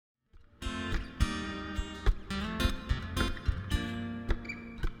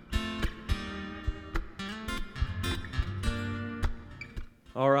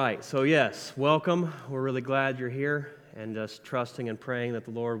All right, so yes, welcome. We're really glad you're here and just trusting and praying that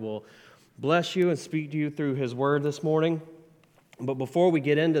the Lord will bless you and speak to you through His Word this morning. But before we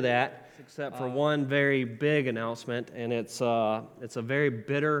get into that, except for one very big announcement, and it's a very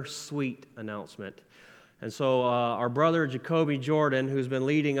bittersweet announcement. And so our brother Jacoby Jordan, who's been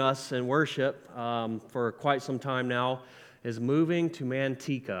leading us in worship for quite some time now, is moving to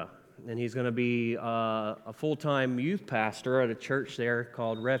Manteca. And he's going to be a full-time youth pastor at a church there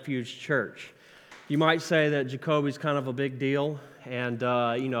called Refuge Church. You might say that Jacoby's kind of a big deal, and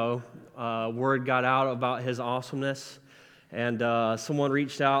word got out about his awesomeness, and someone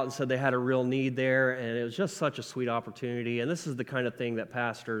reached out and said they had a real need there, and it was just such a sweet opportunity. And this is the kind of thing that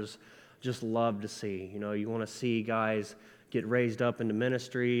pastors just love to see. You know, you want to see guys get raised up into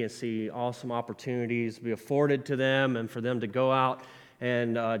ministry and see awesome opportunities be afforded to them, and for them to go out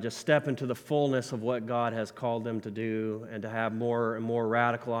and just step into the fullness of what God has called them to do, and to have more and more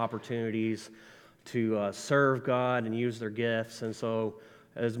radical opportunities to serve God and use their gifts. And so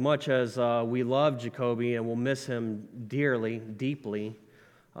as much as we love Jacoby and we'll miss him dearly, deeply,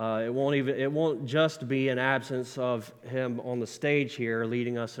 it won't just be an absence of him on the stage here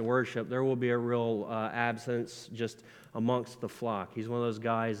leading us in worship. There will be a real absence just amongst the flock. He's one of those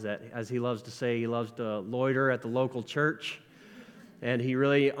guys that, as he loves to say, he loves to loiter at the local church. And he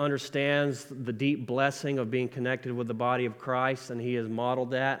really understands the deep blessing of being connected with the body of Christ, and he has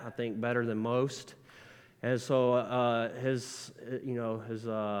modeled that, I think, better than most. And so his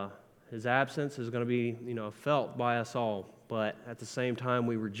absence is going to be, felt by us all. But at the same time,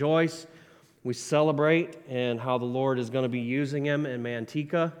 we rejoice, we celebrate, and how the Lord is going to be using him in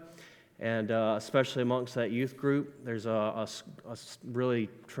Manteca, and especially amongst that youth group. There's a really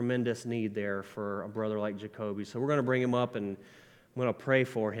tremendous need there for a brother like Jacoby. So we're going to bring him up, and I'm going to pray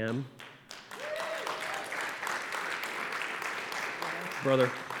for him.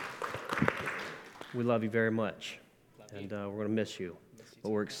 Brother, we love you very much, and we're going to miss you.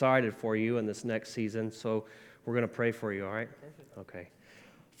 But we're excited for you in this next season, so we're going to pray for you, all right? Perfect. Okay.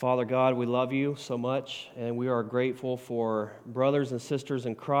 Father God, we love you so much, and we are grateful for brothers and sisters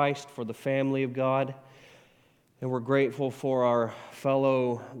in Christ, for the family of God, and we're grateful for our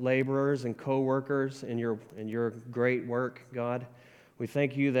fellow laborers and co-workers in your great work, God. We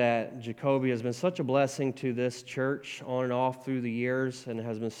thank you that Jacoby has been such a blessing to this church on and off through the years, and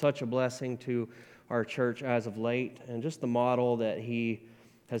has been such a blessing to our church as of late, and just the model that he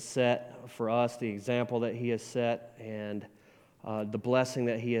has set for us, the example that he has set, and the blessing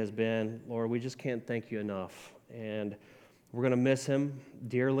that he has been. Lord, we just can't thank you enough, and we're going to miss him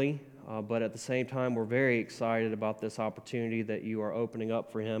dearly, but at the same time, we're very excited about this opportunity that you are opening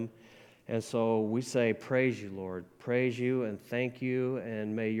up for him. And so we say, praise you, Lord. Praise you and thank you,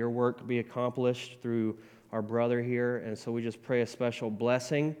 and may your work be accomplished through our brother here. And so we just pray a special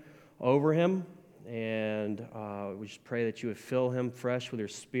blessing over him, and we just pray that you would fill him fresh with your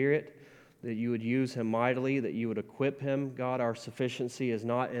Spirit, that you would use him mightily, that you would equip him. God, our sufficiency is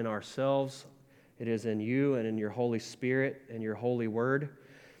not in ourselves. It is in you and in your Holy Spirit and your holy word.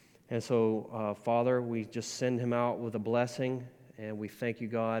 And so, Father, we just send him out with a blessing, and we thank you,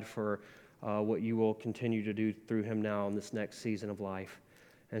 God, for what you will continue to do through him now in this next season of life.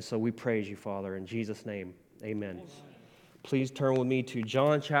 And so we praise you, Father, in Jesus' name, amen. Please turn with me to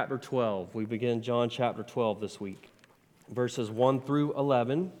John chapter 12. We begin John chapter 12 this week, verses 1 through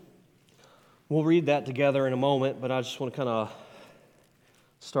 11. We'll read that together in a moment, but I just want to kind of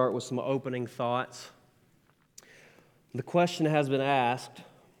start with some opening thoughts. The question has been asked,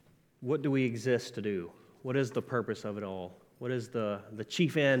 what do we exist to do? What is the purpose of it all? What is the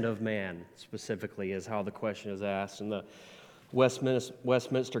chief end of man, specifically, is how the question is asked in the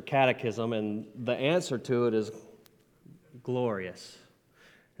Westminster Catechism, and the answer to it is glorious,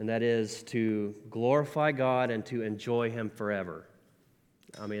 and that is to glorify God and to enjoy him forever.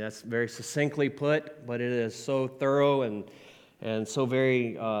 I mean, that's very succinctly put, but it is so thorough and so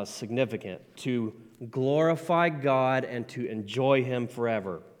very significant. To glorify God and to enjoy him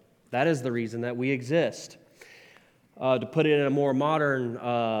forever. That is the reason that we exist. To put it in a more modern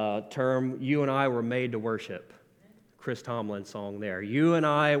term, you and I were made to worship. Chris Tomlin song there. You and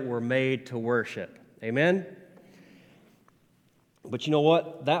I were made to worship. Amen? But you know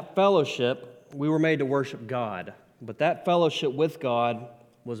what? That fellowship, we were made to worship God. But that fellowship with God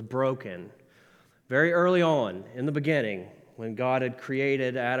was broken very early on in the beginning, when God had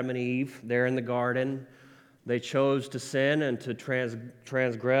created Adam and Eve there in the garden. They chose to sin and to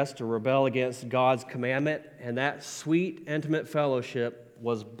transgress, to rebel against God's commandment, and that sweet, intimate fellowship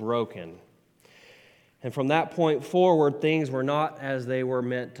was broken. And from that point forward, things were not as they were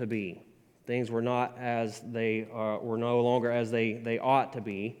meant to be. Things were not as they were no longer as they ought to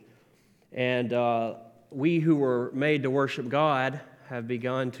be. And we who were made to worship God have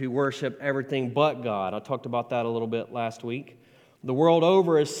begun to worship everything but God. I talked about that a little bit last week. The world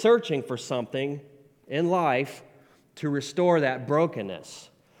over is searching for something in life to restore that brokenness.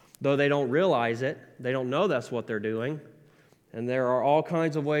 Though they don't realize it, they don't know that's what they're doing. And there are all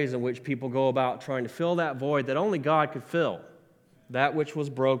kinds of ways in which people go about trying to fill that void that only God could fill, that which was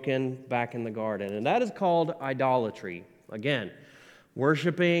broken back in the garden. And that is called idolatry. Again,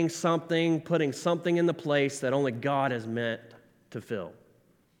 worshiping something, putting something in the place that only God is meant to fill.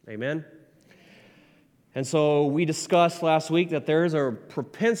 Amen? And so we discussed last week that there is a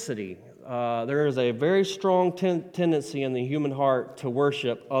propensity, there is a very strong tendency in the human heart to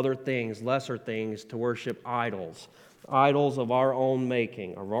worship other things, lesser things, to worship idols. Idols of our own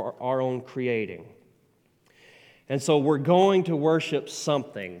making, of our own creating. And so we're going to worship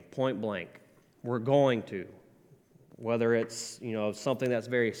something, point blank. We're going to. Whether it's, something that's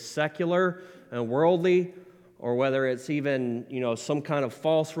very secular and worldly, or whether it's even, some kind of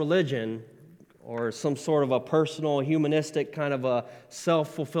false religion, or some sort of a personal, humanistic kind of a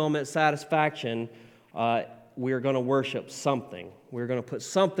self-fulfillment satisfaction, we're going to worship something. We're going to put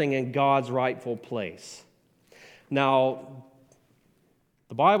something in God's rightful place. Now,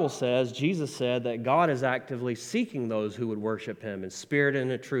 the Bible says, Jesus said, that God is actively seeking those who would worship Him in spirit and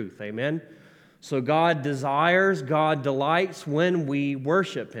in truth. Amen? So God desires, God delights when we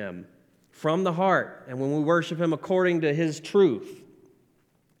worship Him from the heart and when we worship Him according to His truth.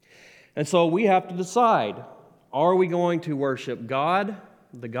 And so we have to decide, are we going to worship God,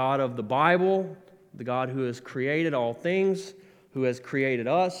 the God of the Bible, the God who has created all things, who has created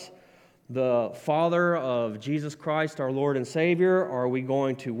us, the Father of Jesus Christ, our Lord and Savior? Are we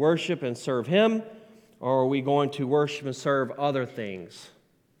going to worship and serve Him, or are we going to worship and serve other things?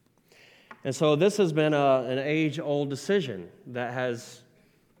 And so this has been an age-old decision that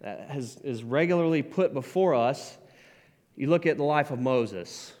is regularly put before us. You look at the life of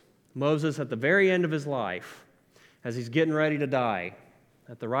Moses. Moses, at the very end of his life, as he's getting ready to die,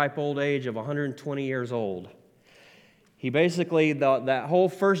 at the ripe old age of 120 years old, he basically, that whole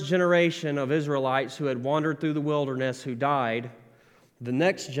first generation of Israelites who had wandered through the wilderness, who died, the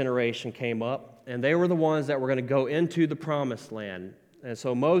next generation came up, and they were the ones that were going to go into the promised land. And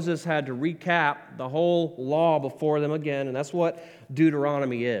so Moses had to recap the whole law before them again, and that's what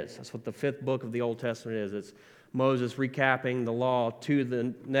Deuteronomy is. That's what the 5th book of the Old Testament is. It's Moses recapping the law to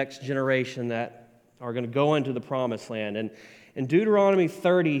the next generation that are going to go into the promised land. And in Deuteronomy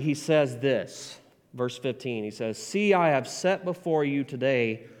 30, he says this. Verse 15, he says, "See, I have set before you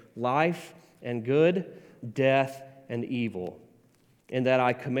today life and good, death and evil, in that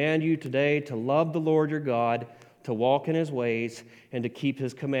I command you today to love the Lord your God, to walk in His ways, and to keep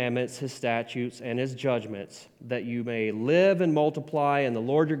His commandments, His statutes, and His judgments, that you may live and multiply, and the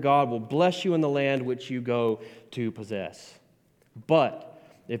Lord your God will bless you in the land which you go to possess. But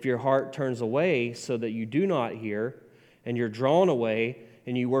if your heart turns away so that you do not hear, and you're drawn away,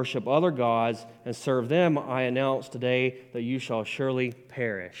 and you worship other gods and serve them, I announce today that you shall surely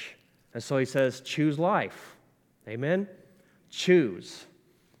perish." And so he says, choose life. Amen? Choose.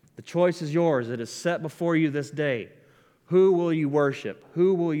 The choice is yours. It is set before you this day. Who will you worship?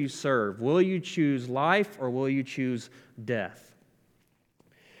 Who will you serve? Will you choose life, or will you choose death?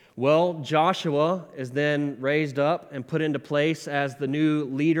 Well, Joshua is then raised up and put into place as the new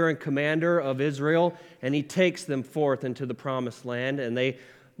leader and commander of Israel, and he takes them forth into the promised land. And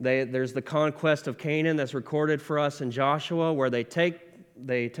there's the conquest of Canaan that's recorded for us in Joshua, where they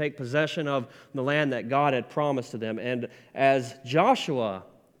take possession of the land that God had promised to them. And as Joshua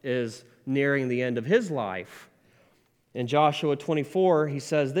is nearing the end of his life, in Joshua 24, he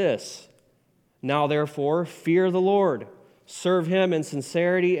says this, "Now therefore, fear the Lord. Serve Him in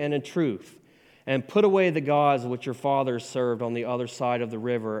sincerity and in truth, and put away the gods which your fathers served on the other side of the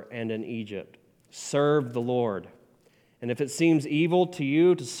river and in Egypt. Serve the Lord. And if it seems evil to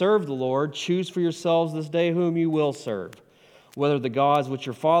you to serve the Lord, choose for yourselves this day whom you will serve, whether the gods which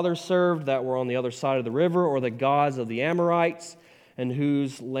your fathers served that were on the other side of the river, or the gods of the Amorites in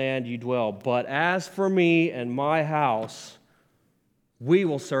whose land you dwell. But as for me and my house, we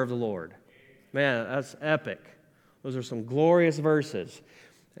will serve the Lord." Man, that's epic. Those are some glorious verses.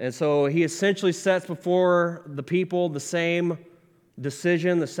 And so he essentially sets before the people the same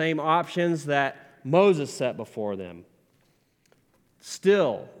decision, the same options that Moses set before them.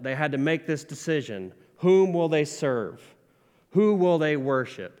 Still, they had to make this decision. Whom will they serve? Who will they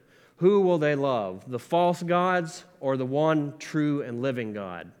worship? Who will they love? The false gods or the one true and living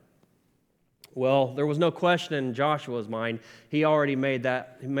God? Well, there was no question in Joshua's mind. He already made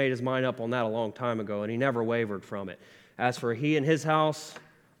his mind up on that a long time ago, and he never wavered from it. As for he and his house,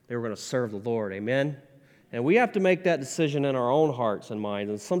 they were going to serve the Lord. Amen? And we have to make that decision in our own hearts and minds,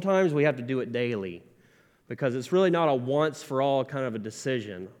 and sometimes we have to do it daily because it's really not a once-for-all kind of a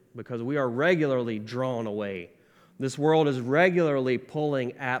decision because we are regularly drawn away. This world is regularly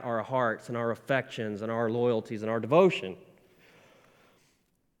pulling at our hearts and our affections and our loyalties and our devotion.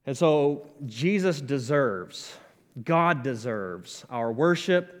 And so God deserves our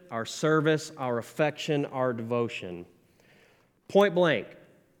worship, our service, our affection, our devotion. Point blank.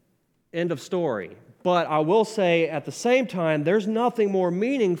 End of story. But I will say at the same time, there's nothing more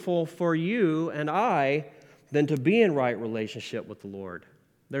meaningful for you and I than to be in right relationship with the Lord.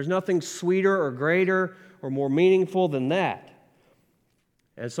 There's nothing sweeter or greater or more meaningful than that.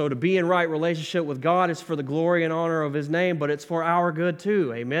 And so to be in right relationship with God is for the glory and honor of His name, but it's for our good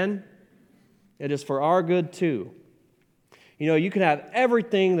too. Amen? It is for our good too. You know, you can have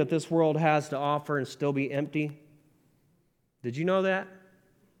everything that this world has to offer and still be empty. Did you know that?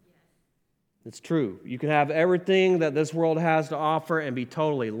 It's true. You can have everything that this world has to offer and be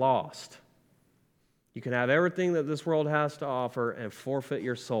totally lost. You can have everything that this world has to offer and forfeit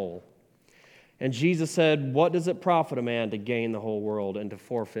your soul. And Jesus said, what does it profit a man to gain the whole world and to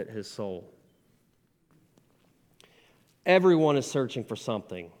forfeit his soul? Everyone is searching for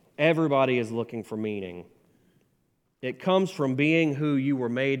something. Everybody is looking for meaning. It comes from being who you were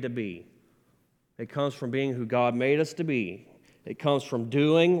made to be. It comes from being who God made us to be. It comes from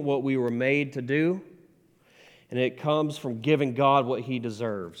doing what we were made to do. And it comes from giving God what He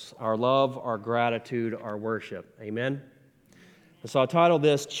deserves, our love, our gratitude, our worship. Amen? And so I titled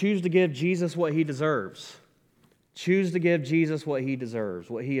this, Choose to Give Jesus What He Deserves. Choose to give Jesus what He deserves,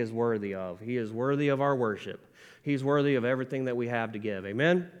 what He is worthy of. He is worthy of our worship. He's worthy of everything that we have to give.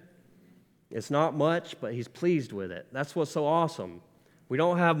 Amen? It's not much, but He's pleased with it. That's what's so awesome. We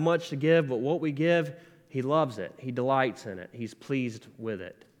don't have much to give, but what we give, He loves it. He delights in it. He's pleased with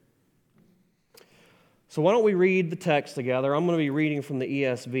it. So why don't we read the text together? I'm going to be reading from the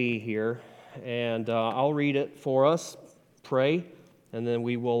ESV here, and I'll read it for us, pray, and then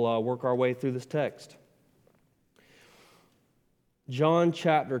we will work our way through this text. John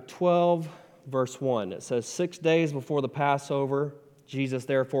chapter 12, verse 1. It says, 6 days before the Passover, Jesus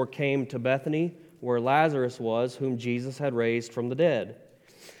therefore came to Bethany, where Lazarus was, whom Jesus had raised from the dead.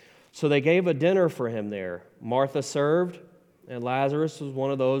 So they gave a dinner for him there. Martha served, and Lazarus was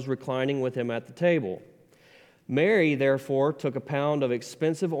one of those reclining with him at the table. Mary, therefore, took a pound of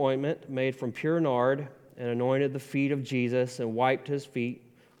expensive ointment made from pure nard and anointed the feet of Jesus and wiped his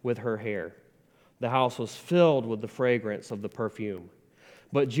feet with her hair. The house was filled with the fragrance of the perfume.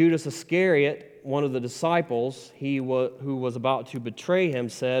 But Judas Iscariot, one of the disciples, who was about to betray him,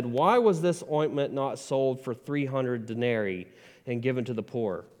 said, "Why was this ointment not sold for 300 denarii and given to the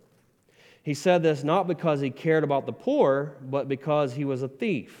poor?" He said this not because he cared about the poor, but because he was a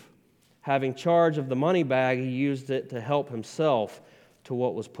thief. Having charge of the money bag, he used it to help himself to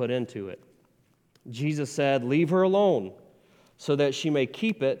what was put into it. Jesus said, "Leave her alone, so that she may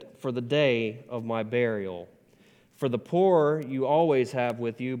keep it for the day of my burial. For the poor you always have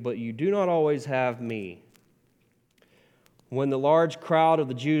with you, but you do not always have me." When the large crowd of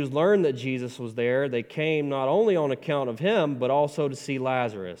the Jews learned that Jesus was there, they came not only on account of him, but also to see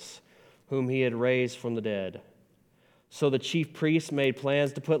Lazarus, whom he had raised from the dead. So the chief priests made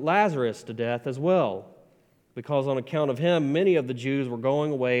plans to put Lazarus to death as well, because on account of him, many of the Jews were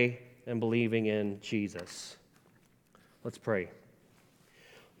going away and believing in Jesus. Let's pray.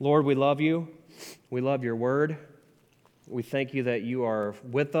 Lord, we love you. We love your word. We thank you that you are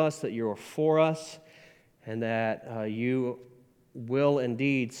with us, that you are for us, and that you will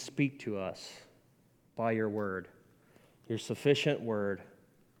indeed speak to us by your word, your sufficient word.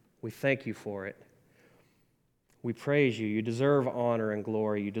 We thank you for it. We praise you. You deserve honor and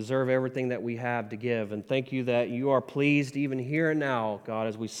glory. You deserve everything that we have to give. And thank you that you are pleased even here and now, God,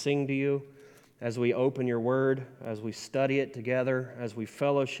 as we sing to you, as we open your word, as we study it together, as we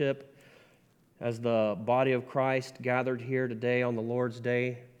fellowship, as the body of Christ gathered here today on the Lord's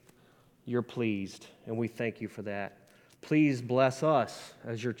Day. You're pleased, and we thank you for that. Please bless us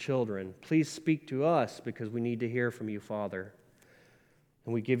as your children. Please speak to us because we need to hear from you, Father.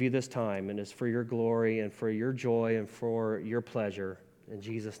 And we give you this time, and it's for your glory and for your joy and for your pleasure. In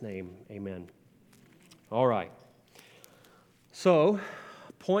Jesus' name, amen. All right. So,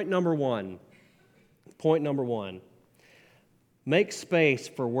 point number one. Make space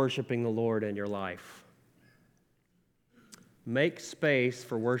for worshiping the Lord in your life. Make space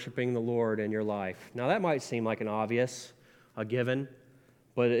for worshiping the Lord in your life. Now, that might seem like a given,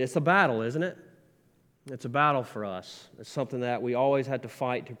 But it's a battle, isn't it? It's a battle for us. It's something that we always had to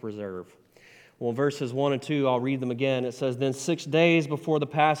fight to preserve. Well, verses 1 and 2, I'll read them again. It says, "Then 6 days before the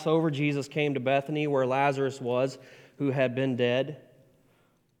Passover, Jesus came to Bethany, where Lazarus was, who had been dead,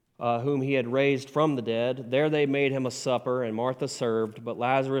 whom he had raised from the dead. There they made him a supper, and Martha served, but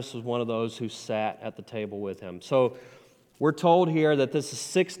Lazarus was one of those who sat at the table with him." So we're told here that this is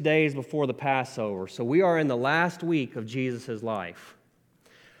 6 days before the Passover. So we are in the last week of Jesus' life.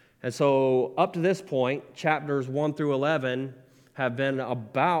 And so up to this point, chapters 1 through 11 have been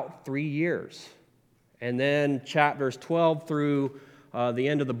about 3 years. And then chapters 12 through the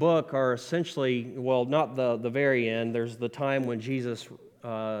end of the book are essentially, well, not the very end. There's the time when Jesus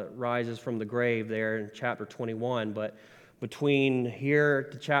rises from the grave there in chapter 21. But between here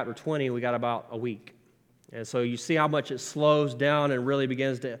to chapter 20, we got about a week. And so you see how much it slows down and really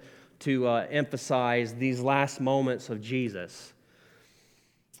begins to emphasize these last moments of Jesus.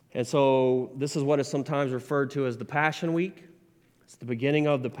 And so this is what is sometimes referred to as the Passion Week. It's the beginning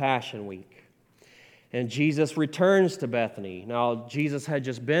of the Passion Week. And Jesus returns to Bethany. Now, Jesus had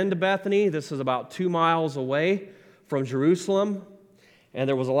just been to Bethany. This is about 2 miles away from Jerusalem. And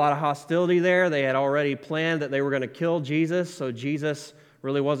there was a lot of hostility there. They had already planned that they were going to kill Jesus. So Jesus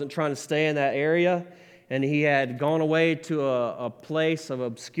really wasn't trying to stay in that area. And he had gone away to a place of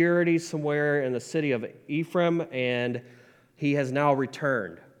obscurity somewhere in the city of Ephraim. And he has now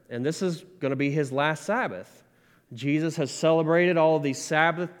returned. And this is going to be his last Sabbath. Jesus has celebrated all of these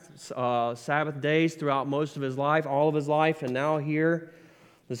Sabbath days throughout most of his life, all of his life, and now here,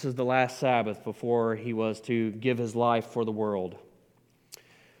 this is the last Sabbath before he was to give his life for the world.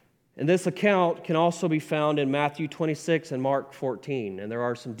 And this account can also be found in Matthew 26 and Mark 14, and there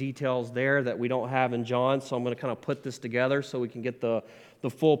are some details there that we don't have in John, so I'm going to kind of put this together so we can get the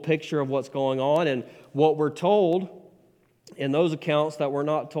full picture of what's going on. And what we're told in those accounts that we're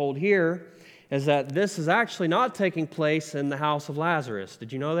not told here is that this is actually not taking place in the house of Lazarus.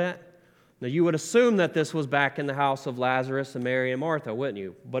 Did you know that? Now, you would assume that this was back in the house of Lazarus and Mary and Martha, wouldn't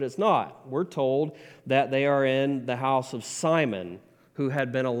you? But it's not. We're told that they are in the house of Simon, who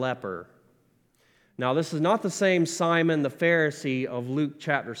had been a leper. Now, this is not the same Simon the Pharisee of Luke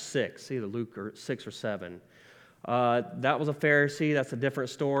chapter 6, either Luke 6 or 7. That was a Pharisee. That's a different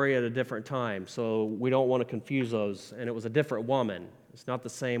story at a different time. So we don't want to confuse those. And it was a different woman. It's not the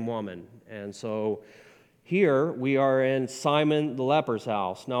same woman. And so here we are in Simon the leper's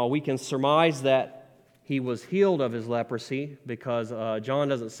house. Now we can surmise that he was healed of his leprosy because John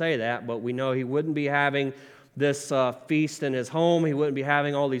doesn't say that, but we know he wouldn't be having this feast in his home. He wouldn't be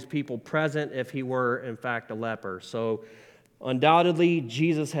having all these people present if he were in fact a leper. So undoubtedly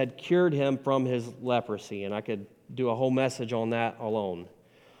Jesus had cured him from his leprosy, and I could do a whole message on that alone.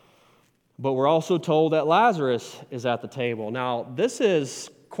 But we're also told that Lazarus is at the table. Now, this is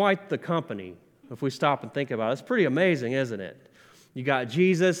quite the company, if we stop and think about it. It's pretty amazing, isn't it? You got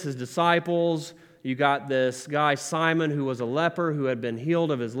Jesus, his disciples. You got this guy, Simon, who was a leper, who had been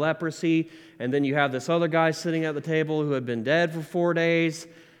healed of his leprosy. And then you have this other guy sitting at the table who had been dead for 4 days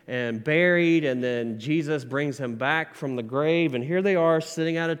and buried. And then Jesus brings him back from the grave. And here they are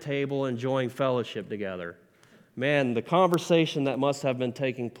sitting at a table enjoying fellowship together. Man, the conversation that must have been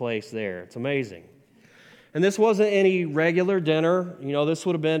taking place there. It's amazing. And this wasn't any regular dinner. You know, this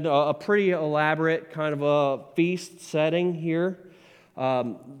would have been a pretty elaborate kind of a feast setting here.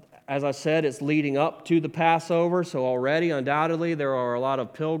 As I said, it's leading up to the Passover, so already, undoubtedly, there are a lot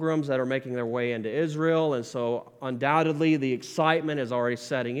of pilgrims that are making their way into Israel, and so undoubtedly the excitement is already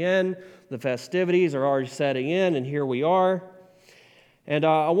setting in. The festivities are already setting in, and here we are. And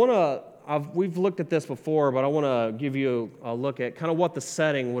we've looked at this before, but I want to give you a look at kind of what the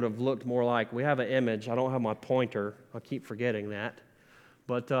setting would have looked more like. We have an image. I don't have my pointer. I keep forgetting that.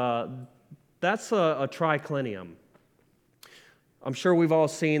 But that's a triclinium. I'm sure we've all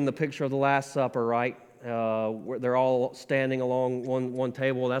seen the picture of the Last Supper, right? Where they're all standing along one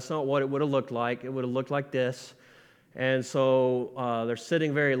table. That's not what it would have looked like. It would have looked like this. And so they're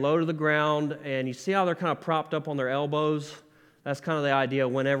sitting very low to the ground, and you see how they're kind of propped up on their elbows? That's kind of the idea.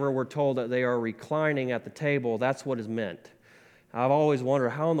 Whenever we're told that they are reclining at the table, that's what is meant. I've always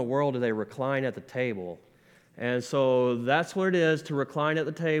wondered, how in the world do they recline at the table? And so that's what it is, to recline at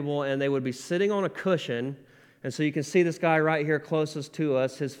the table, and they would be sitting on a cushion. And so you can see this guy right here closest to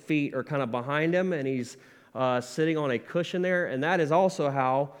us. His feet are kind of behind him, and he's sitting on a cushion there. And that is also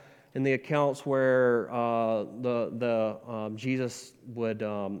how, in the accounts where Jesus would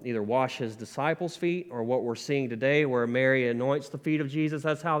either wash his disciples' feet, or what we're seeing today where Mary anoints the feet of Jesus,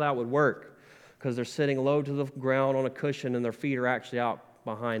 that's how that would work, because they're sitting low to the ground on a cushion and their feet are actually out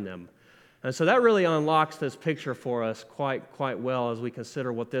behind them. And so that really unlocks this picture for us quite well as we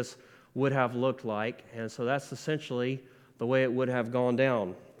consider what this would have looked like. And so that's essentially the way it would have gone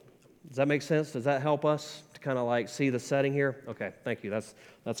down. Does that make sense? Does that help us to kind of like see the setting here? Okay, thank you.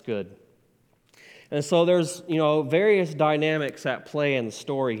 That's good. And so there's, various dynamics at play in the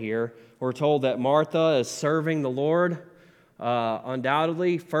story here. We're told that Martha is serving the Lord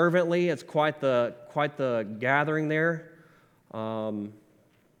undoubtedly, fervently. It's quite the gathering there.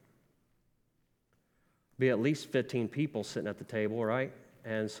 Be at least 15 people sitting at the table, right?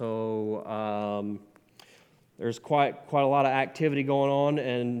 And so there's quite a lot of activity going on,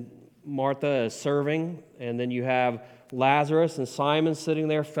 and Martha is serving, and then you have Lazarus and Simon sitting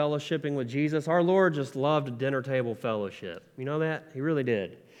there fellowshipping with Jesus. Our Lord just loved a dinner table fellowship. You know that? He really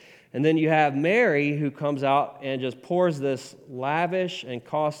did. And then you have Mary who comes out and just pours this lavish and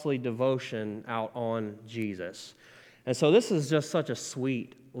costly devotion out on Jesus. And so this is just such a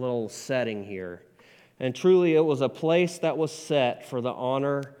sweet little setting here. And truly it was a place that was set for the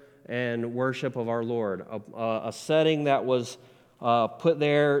honor and worship of our Lord, a setting that was put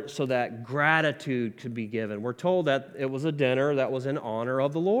there so that gratitude could be given. We're told that it was a dinner that was in honor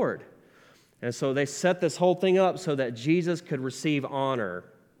of the Lord. And so they set this whole thing up so that Jesus could receive honor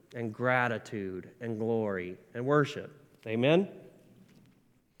and gratitude and glory and worship. Amen?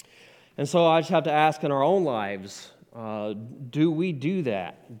 And so I just have to ask in our own lives, do we do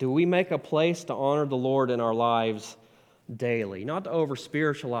that? Do we make a place to honor the Lord in our lives daily? Not to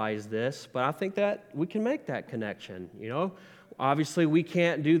over-spiritualize this, but I think that we can make that connection, Obviously, we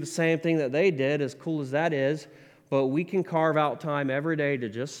can't do the same thing that they did, as cool as that is, but we can carve out time every day to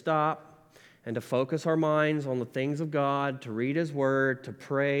just stop and to focus our minds on the things of God, to read His Word, to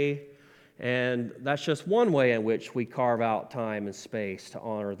pray, and that's just one way in which we carve out time and space to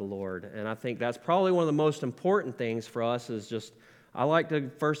honor the Lord. And I think that's probably one of the most important things for us is just, I like to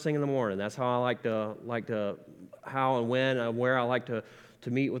first thing in the morning. That's how I like to how and when and where I like to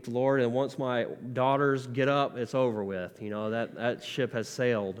meet with the Lord. And once my daughters get up, it's over with. That ship has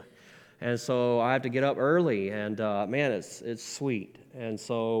sailed. And so I have to get up early, and man, it's sweet. And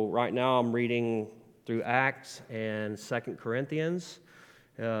so right now I'm reading through Acts and 2 Corinthians,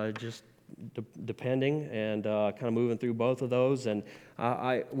 just depending, and kind of moving through both of those. And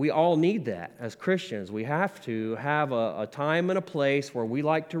we all need that as Christians. We have to have a time and a place where we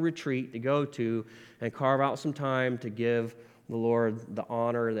like to retreat, to go to, and carve out some time to give the Lord the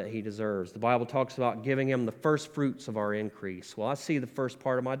honor that He deserves. The Bible talks about giving Him the first fruits of our increase. Well, I see the first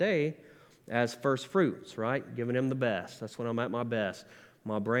part of my day as first fruits, right? Giving Him the best. That's when I'm at my best.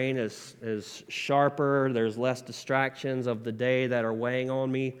 My brain is sharper. There's less distractions of the day that are weighing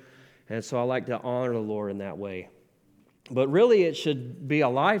on me. And so I like to honor the Lord in that way. But really, it should be a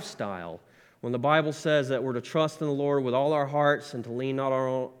lifestyle. When the Bible says that we're to trust in the Lord with all our hearts and to lean not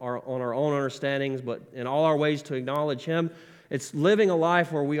on our own understandings, but in all our ways to acknowledge Him, it's living a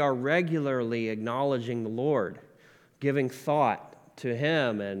life where we are regularly acknowledging the Lord, giving thought to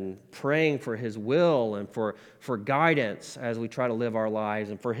Him and praying for His will and for guidance as we try to live our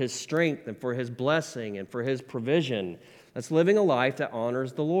lives, and for His strength and for His blessing and for His provision. That's living a life that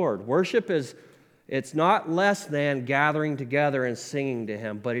honors the Lord. Worship it's not less than gathering together and singing to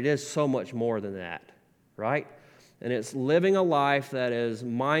Him, but it is so much more than that, right? And it's living a life that is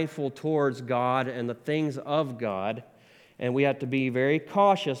mindful towards God and the things of God. And we have to be very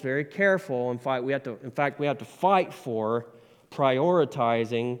cautious, very careful. In fact, we have to fight for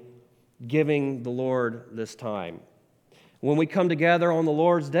prioritizing giving the Lord this time. When we come together on the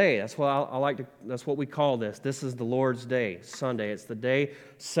Lord's Day, that's what we call this. This is the Lord's Day, Sunday. It's the day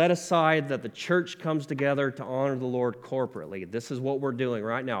set aside that the church comes together to honor the Lord corporately. This is what we're doing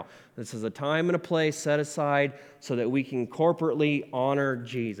right now. This is a time and a place set aside so that we can corporately honor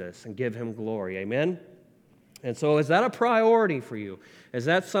Jesus and give Him glory. Amen? And so is that a priority for you? Is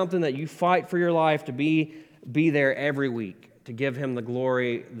that something that you fight for your life to be there every week, to give Him the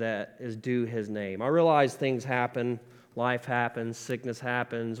glory that is due His name? I realize things happen. Life happens, sickness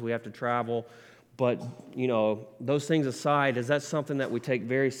happens, we have to travel. But, those things aside, is that something that we take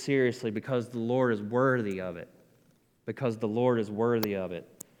very seriously because the Lord is worthy of it? Because the Lord is worthy of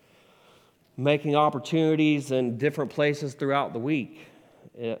it. Making opportunities in different places throughout the week,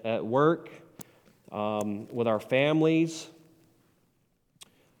 at work, with our families.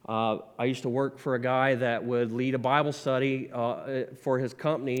 I used to work for a guy that would lead a Bible study for his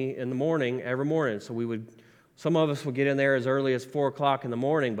company in the morning, every morning. So some of us would get in there as early as 4 o'clock in the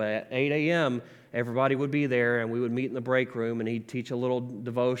morning, but at 8 a.m., everybody would be there, and we would meet in the break room, and he'd teach a little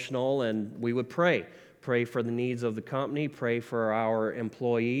devotional, and we would pray for the needs of the company, pray for our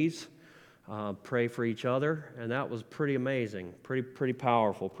employees. pray for each other, and that was pretty amazing, pretty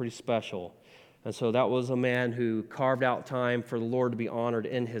powerful, pretty special. And so that was a man who carved out time for the Lord to be honored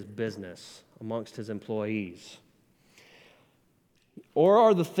in his business amongst his employees. Or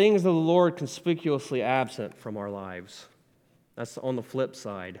are the things of the Lord conspicuously absent from our lives? That's on the flip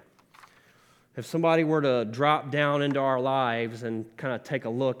side. If somebody were to drop down into our lives and kind of take a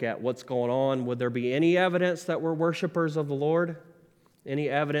look at what's going on, would there be any evidence that we're worshipers of the Lord? Any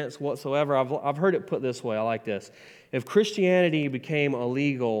evidence whatsoever? I've heard it put this way. I like this. If Christianity became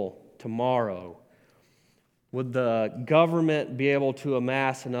illegal tomorrow, would the government be able to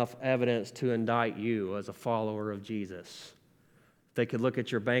amass enough evidence to indict you as a follower of Jesus? If they could look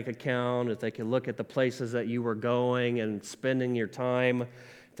at your bank account, if they could look at the places that you were going and spending your time,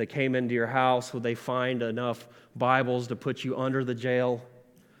 if they came into your house, would they find enough Bibles to put you under the jail?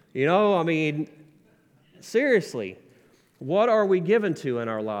 Seriously, what are we given to in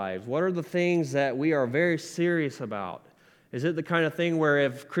our lives? What are the things that we are very serious about? Is it the kind of thing where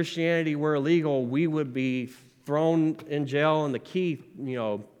if Christianity were illegal, we would be thrown in jail and the key,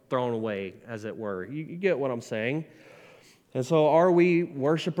 thrown away, as it were? You get what I'm saying? And so are we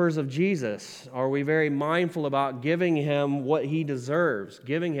worshipers of Jesus? Are we very mindful about giving him what he deserves,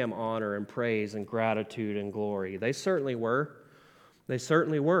 giving him honor and praise and gratitude and glory? They certainly were. They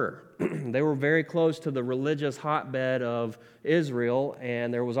certainly were. They were very close to the religious hotbed of Israel,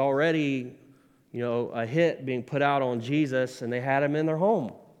 and there was already, a hit being put out on Jesus, and they had him in their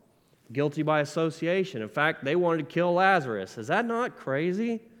home, guilty by association. In fact, they wanted to kill Lazarus. Is that not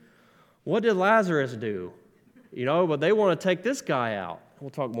crazy? What did Lazarus do? But they want to take this guy out. We'll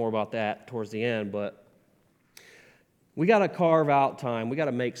talk more about that towards the end, but we got to carve out time. We got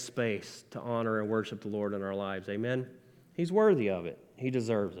to make space to honor and worship the Lord in our lives. Amen? He's worthy of it. He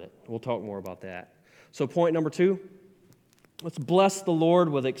deserves it. We'll talk more about that. So point number 2, let's bless the Lord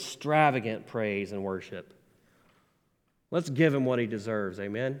with extravagant praise and worship. Let's give him what he deserves.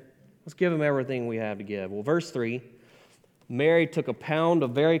 Amen? Let's give him everything we have to give. Well, verse 3, Mary took a pound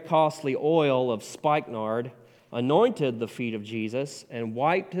of very costly oil of spikenard, anointed the feet of Jesus, and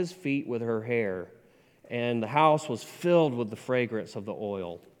wiped his feet with her hair. And the house was filled with the fragrance of the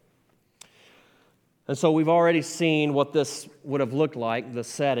oil. And so we've already seen what this would have looked like, the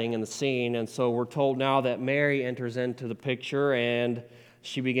setting and the scene. And so we're told now that Mary enters into the picture and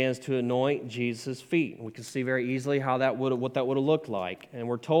she begins to anoint Jesus' feet. We can see very easily what that would have looked like. And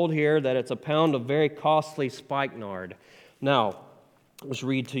we're told here that it's a pound of very costly spikenard. Now, let's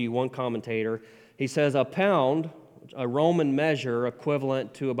read to you one commentator. He says a pound, a Roman measure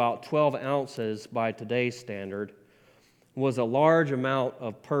equivalent to about 12 ounces by today's standard, was a large amount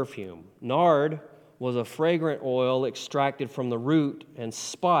of perfume. Nard was a fragrant oil extracted from the root and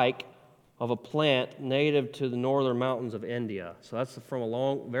spike of a plant native to the northern mountains of India. So that's from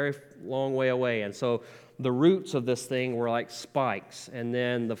a very long way away. And so the roots of this thing were like spikes, and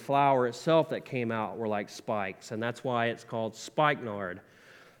then the flower itself that came out were like spikes, and that's why it's called spikenard.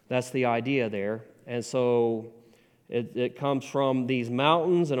 That's the idea there. And so it comes from these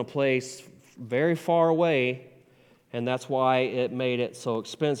mountains in a place very far away, and that's why it made it so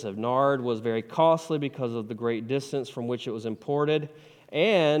expensive. Nard was very costly because of the great distance from which it was imported,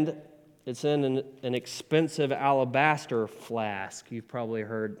 and it's in an expensive alabaster flask. You've probably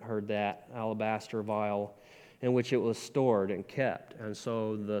heard that, alabaster vial, in which it was stored and kept. And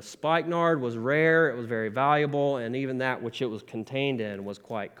so the spikenard was rare, it was very valuable, and even that which it was contained in was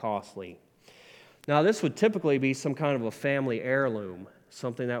quite costly. Now, this would typically be some kind of a family heirloom,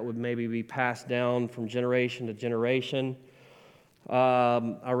 something that would maybe be passed down from generation to generation.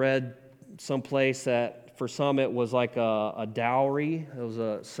 I read someplace that for some it was like a dowry. It was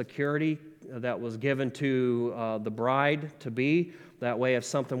a security that was given to the bride-to-be. That way, if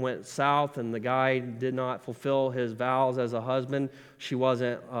something went south and the guy did not fulfill his vows as a husband, she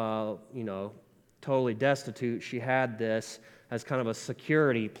wasn't, totally destitute. She had this as kind of a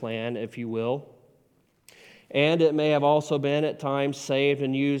security plan, if you will. And it may have also been at times saved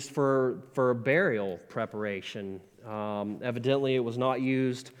and used for burial preparation. Evidently, it was not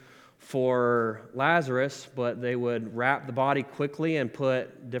used for Lazarus, but they would wrap the body quickly and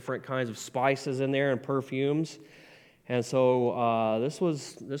put different kinds of spices in there and perfumes. And so this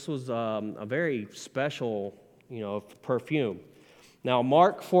was a very special, perfume. Now,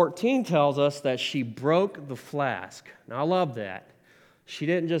 Mark 14 tells us that she broke the flask. Now, I love that. She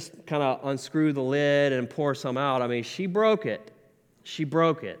didn't just kind of unscrew the lid and pour some out. I mean, she broke it. She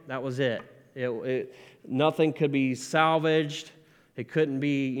broke it. That was it. Nothing could be salvaged. It couldn't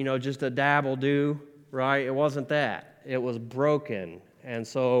be, just a dab will do, right? It wasn't that. It was broken. And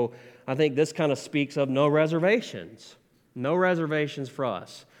so I think this kind of speaks of no reservations. No reservations for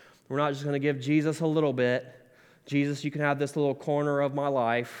us. We're not just going to give Jesus a little bit. Jesus, you can have this little corner of my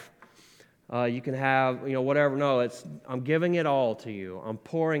life. You can have, whatever. No, I'm giving it all to you. I'm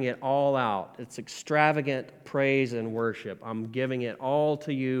pouring it all out. It's extravagant praise and worship. I'm giving it all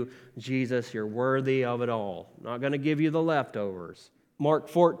to you, Jesus. You're worthy of it all. I'm not going to give you the leftovers. Mark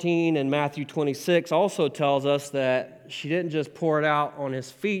 14 and Matthew 26 also tells us that she didn't just pour it out on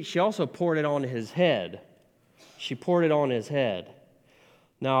his feet, she also poured it on his head. She poured it on his head.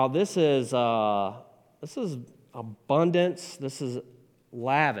 Now, this is abundance. This is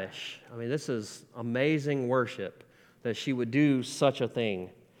lavish. I mean, this is amazing worship that she would do such a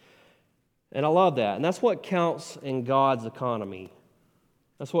thing. And I love that. And that's what counts in God's economy.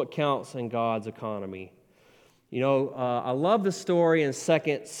 That's what counts in God's economy. I love the story in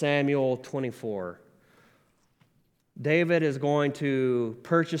 2 Samuel 24. David is going to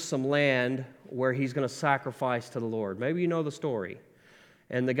purchase some land where he's going to sacrifice to the Lord. Maybe you know the story.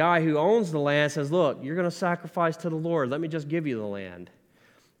 And the guy who owns the land says, look, you're going to sacrifice to the Lord. Let me just give you the land.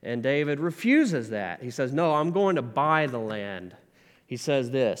 And David refuses that. He says, no, I'm going to buy the land. He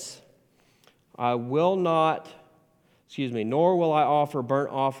says this, nor will I offer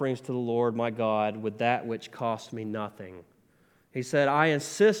burnt offerings to the Lord my God with that which cost me nothing. He said, I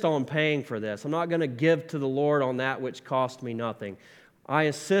insist on paying for this. I'm not going to give to the Lord on that which cost me nothing. I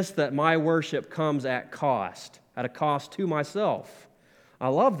insist that my worship comes at a cost to myself. I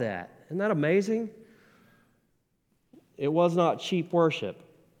love that. Isn't that amazing? It was not cheap worship.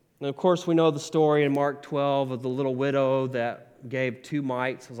 And of course, we know the story in Mark 12 of the little widow that gave 2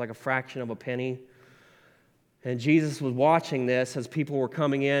 mites. It was like a fraction of a penny. And Jesus was watching this as people were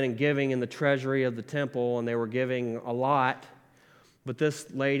coming in and giving in the treasury of the temple, and they were giving a lot. But this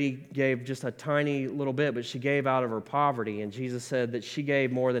lady gave just a tiny little bit, but she gave out of her poverty. And Jesus said that she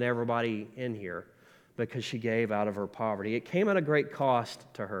gave more than everybody in here because she gave out of her poverty. It came at a great cost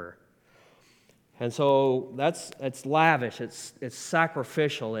to her. And so it's lavish, it's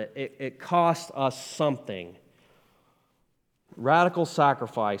sacrificial, it costs us something. Radical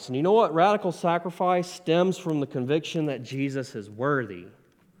sacrifice. And you know what? Radical sacrifice stems from the conviction that Jesus is worthy.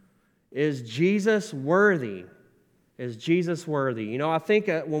 Is Jesus worthy? Is Jesus worthy? I think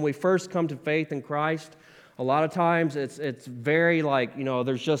when we first come to faith in Christ, a lot of times it's very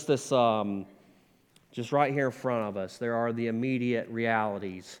there's just this, just right here in front of us, there are the immediate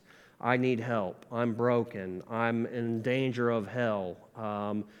realities. I need help. I'm broken. I'm in danger of hell.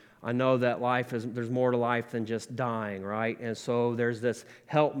 I know that there's more to life than just dying, right? And so there's this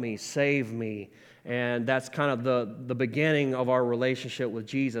help me, save me. And that's kind of the beginning of our relationship with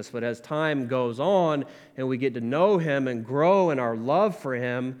Jesus. But as time goes on and we get to know Him and grow in our love for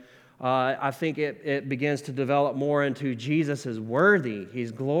Him, I think it begins to develop more into Jesus is worthy.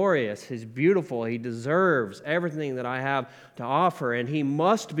 He's glorious. He's beautiful. He deserves everything that I have to offer. And He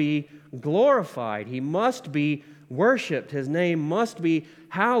must be glorified. He must be worshiped. His name must be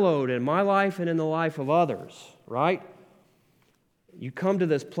hallowed in my life and in the life of others, right? You come to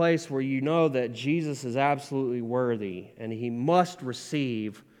this place where you know that Jesus is absolutely worthy and He must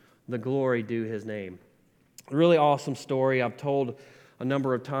receive the glory due His name. A really awesome story I've told a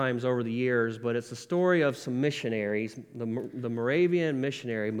number of times over the years, but it's a story of some missionaries, the Moravian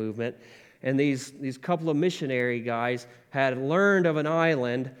missionary movement, and these couple of missionary guys had learned of an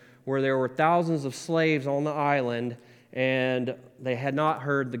island where there were thousands of slaves on the island, and they had not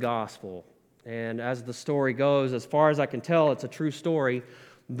heard the gospel. And as the story goes, as far as I can tell, it's a true story.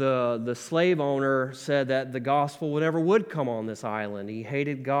 The slave owner said that the gospel never would come on this island. He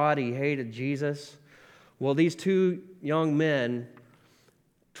hated God, he hated Jesus. Well, these 2 young men,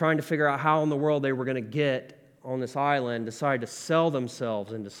 trying to figure out how in the world they were going to get on this island, decided to sell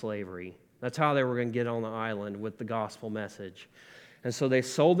themselves into slavery. That's how they were going to get on the island with the gospel message. And so they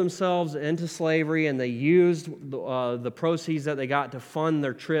sold themselves into slavery, and they used the proceeds that they got to fund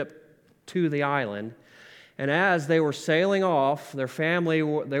their trip to the island. And as they were sailing off, their family,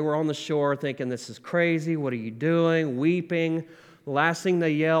 they were on the shore thinking, this is crazy, what are you doing? Weeping. The last thing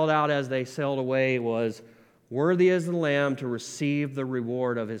they yelled out as they sailed away was, worthy is the Lamb to receive the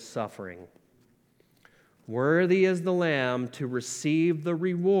reward of His suffering. Worthy is the Lamb to receive the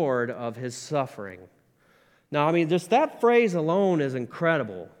reward of His suffering. Now, just that phrase alone is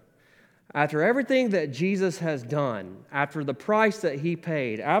incredible. After everything that Jesus has done, after the price that He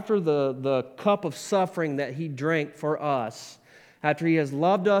paid, after the cup of suffering that He drank for us, after He has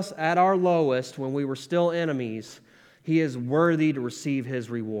loved us at our lowest when we were still enemies, He is worthy to receive His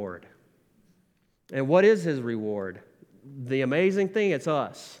reward. And what is His reward? The amazing thing, it's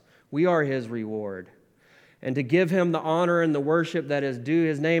us. We are His reward. And to give Him the honor and the worship that is due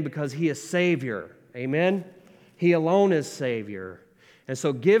His name because He is Savior. Amen? He alone is Savior. And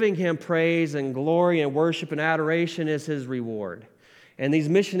so giving Him praise and glory and worship and adoration is His reward. And these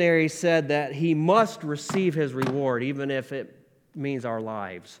missionaries said that He must receive His reward, even if it means our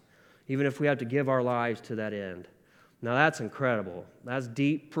lives, even if we have to give our lives to that end. Now that's incredible. That's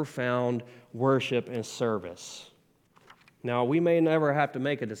deep, profound worship and service. Now we may never have to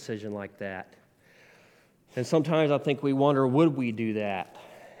make a decision like that. And sometimes I think we wonder, would we do that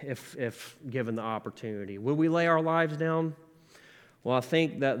if given the opportunity? Would we lay our lives down? Well, I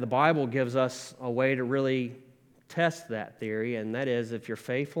think that the Bible gives us a way to really test that theory, and that is, if you're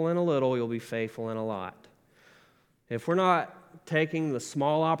faithful in a little, you'll be faithful in a lot. If we're not taking the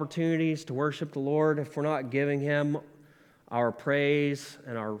small opportunities to worship the Lord, if we're not giving Him our praise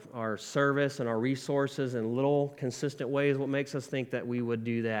and our service and our resources in little consistent ways, what makes us think that we would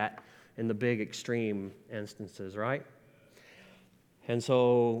do that in the big extreme instances, right? And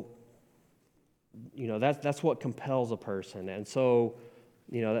so, that's what compels a person. And so,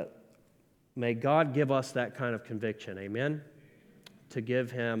 may God give us that kind of conviction, amen? To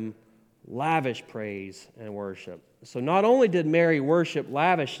give Him lavish praise and worship. So not only did Mary worship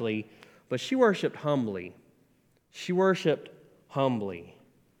lavishly, but she worshiped humbly. She worshiped humbly.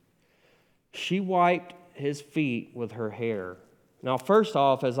 She wiped His feet with her hair. Now, first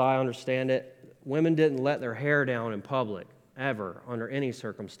off, as I understand it, women didn't let their hair down in public, ever, under any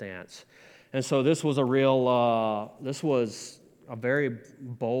circumstance. And so this was a very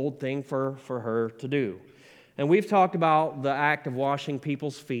bold thing for her to do. And we've talked about the act of washing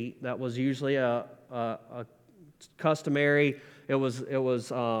people's feet. That was usually a customary. It was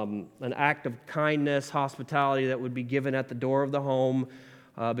an act of kindness, hospitality that would be given at the door of the home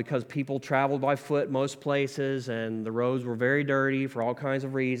because people traveled by foot most places, and the roads were very dirty for all kinds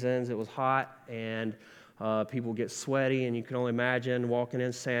of reasons. It was hot, and people get sweaty, and you can only imagine walking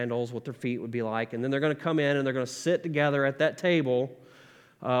in sandals what their feet would be like. And then they're going to come in and they're going to sit together at that table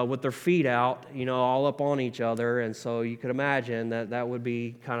with their feet out, all up on each other. And so you could imagine that would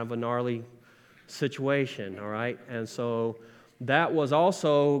be kind of a gnarly situation, all right? And so that was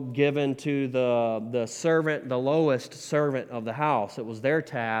also given to the servant, the lowest servant of the house. It was their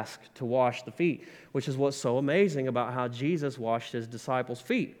task to wash the feet, which is what's so amazing about how Jesus washed His disciples'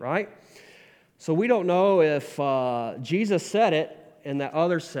 feet, right? So we don't know if Jesus said it in that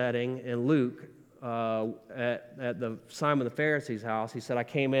other setting in Luke at the Simon the Pharisee's house. He said, I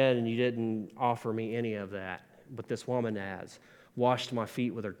came in and you didn't offer me any of that, but this woman has washed my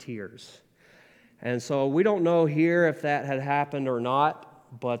feet with her tears. And so we don't know here if that had happened or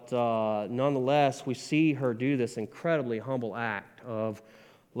not, but nonetheless, we see her do this incredibly humble act of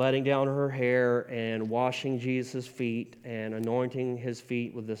letting down her hair and washing Jesus' feet and anointing His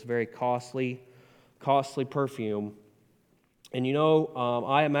feet with this very costly perfume. And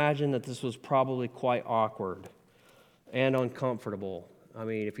I imagine that this was probably quite awkward and uncomfortable. I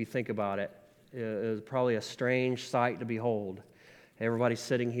mean, if you think about it, it was probably a strange sight to behold. Everybody's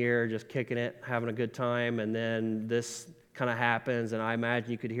sitting here just kicking it, having a good time, and then this kind of happens, and I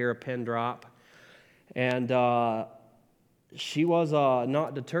imagine you could hear a pin drop. And she was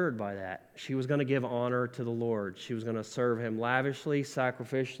not deterred by that. She was going to give honor to the Lord. She was going to serve Him lavishly,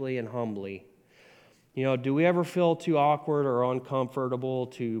 sacrificially, and humbly. Do we ever feel too awkward or uncomfortable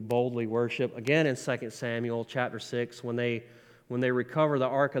to boldly worship? Again, in 2 Samuel chapter 6, when they recover the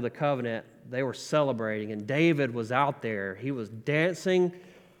Ark of the Covenant, they were celebrating, and David was out there. He was dancing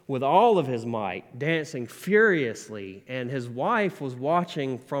with all of his might, dancing furiously, and his wife was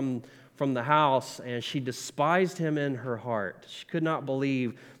watching from the house, and she despised him in her heart. She could not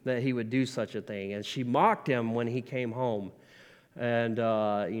believe that he would do such a thing, and she mocked him when he came home. And,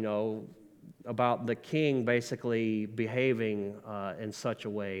 about the king basically behaving in such a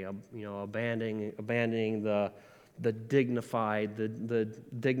way, abandoning the dignified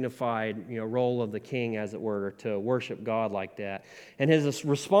role of the king, as it were, to worship God like that. And his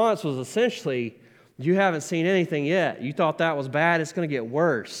response was essentially, you haven't seen anything yet. You thought that was bad. It's going to get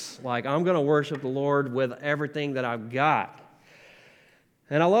worse. Like, I'm going to worship the Lord with everything that I've got.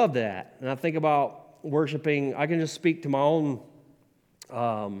 And I love that. And I think about worshiping. I can just speak to my own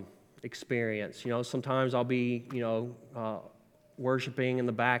experience. Sometimes I'll be, worshiping in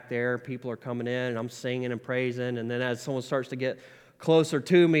the back there. People are coming in, and I'm singing and praising. And then as someone starts to get closer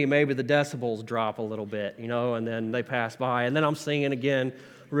to me, maybe the decibels drop a little bit, and then they pass by. And then I'm singing again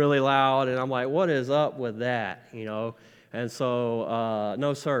really loud, and I'm like, what is up with that, And so,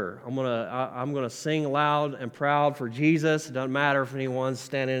 no, sir. I'm gonna sing loud and proud for Jesus. It doesn't matter if anyone's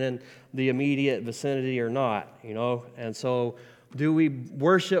standing in the immediate vicinity or not, And so, do we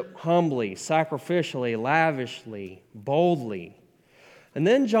worship humbly, sacrificially, lavishly, boldly? And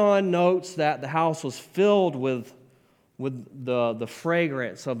then John notes that the house was filled with with the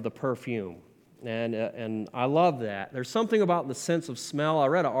fragrance of the perfume. And I love that. There's something about the sense of smell. I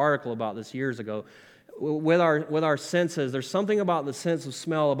read an article about this years ago. With our senses, there's something about the sense of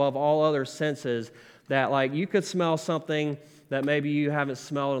smell above all other senses that, like, you could smell something that maybe you haven't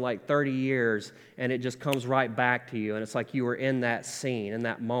smelled in like 30 years, and it just comes right back to you, and it's like you were in that scene, in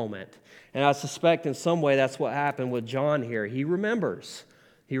that moment. And I suspect in some way that's what happened with John here. He remembers.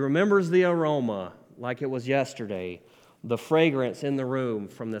 He remembers the aroma like it was yesterday, the fragrance in the room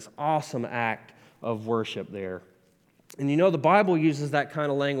from this awesome act of worship there. And you know, the Bible uses that kind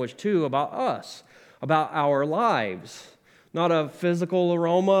of language too about us, about our lives. Not a physical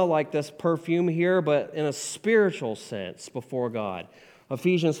aroma like this perfume here, but in a spiritual sense before God.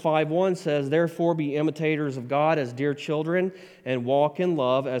 Ephesians 5:1 says, "Therefore be imitators of God as dear children, and walk in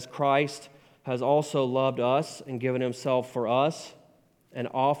love as Christ has also loved us and given himself for us, an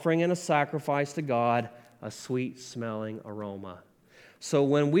offering and a sacrifice to God, a sweet-smelling aroma." So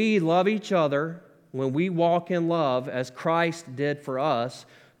when we love each other, when we walk in love as Christ did for us,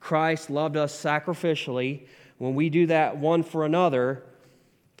 Christ loved us sacrificially. When we do that one for another,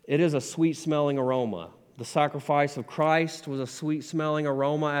 it is a sweet-smelling aroma. The sacrifice of Christ was a sweet-smelling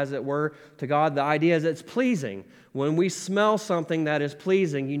aroma, as it were, to God. The idea is it's pleasing. When we smell something that is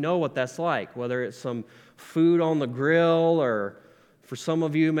pleasing, you know what that's like, whether it's some food on the grill or for some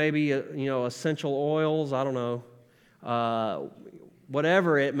of you maybe essential oils, I don't know.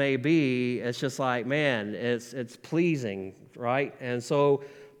 Whatever it may be, it's just like, man, it's pleasing, right? And so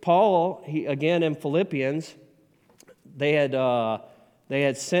Paul, again in Philippians, they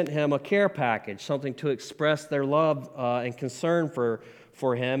had sent him a care package, something to express their love and concern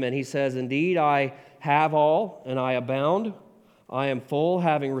for him. And he says, "Indeed, I have all, and I abound. I am full,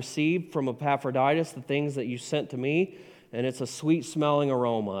 having received from Epaphroditus the things that you sent to me, and it's a sweet-smelling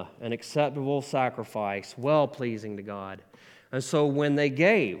aroma, an acceptable sacrifice, well-pleasing to God." And so when they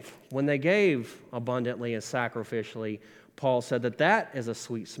gave abundantly and sacrificially, Paul said that is a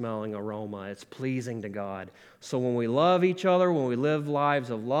sweet-smelling aroma. It's pleasing to God. So when we love each other, when we live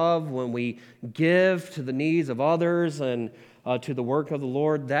lives of love, when we give to the needs of others and to the work of the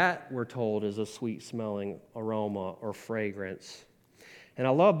Lord, that, we're told, is a sweet-smelling aroma or fragrance. And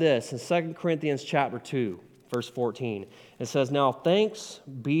I love this. In 2 Corinthians chapter 2, verse 14, it says, "Now thanks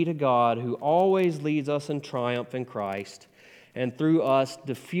be to God who always leads us in triumph in Christ, and through us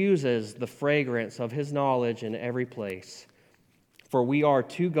diffuses the fragrance of his knowledge in every place. For we are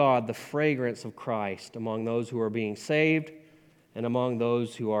to God the fragrance of Christ among those who are being saved and among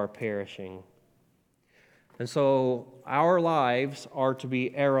those who are perishing." And so our lives are to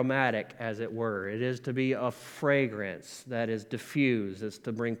be aromatic, as it were. It is to be a fragrance that is diffused. It's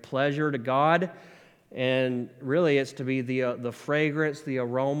to bring pleasure to God, and really it's to be the fragrance, the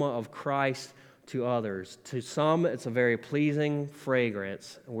aroma of Christ to others. To some, it's a very pleasing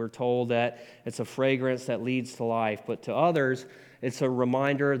fragrance. We're told that it's a fragrance that leads to life. But to others, it's a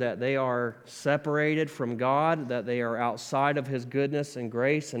reminder that they are separated from God, that they are outside of his goodness and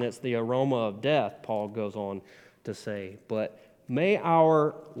grace, and it's the aroma of death, Paul goes on to say. But may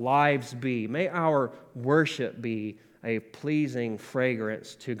our lives be, may our worship be a pleasing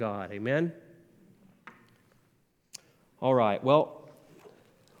fragrance to God. Amen? All right, well,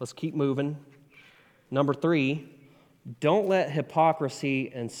 let's keep moving. Number 3, don't let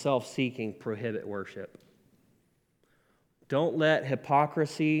hypocrisy and self-seeking prohibit worship. Don't let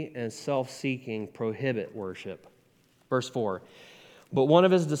hypocrisy and self-seeking prohibit worship. Verse 4, "But one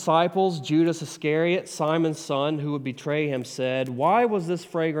of his disciples, Judas Iscariot, Simon's son, who would betray him, said, 'Why was this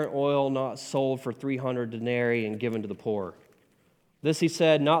fragrant oil not sold for 300 denarii and given to the poor?' This he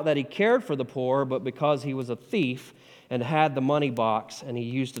said, not that he cared for the poor, but because he was a thief and had the money box, and he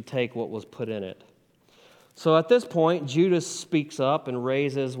used to take what was put in it." So at this point, Judas speaks up and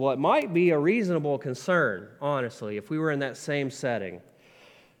raises what might be a reasonable concern, honestly, if we were in that same setting.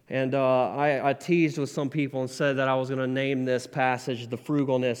 And I teased with some people and said that I was going to name this passage "The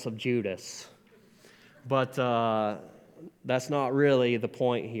Frugalness of Judas." But that's not really the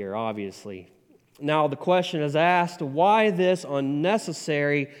point here, obviously. Now the question is asked, why this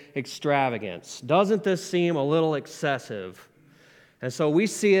unnecessary extravagance? Doesn't this seem a little excessive? And so we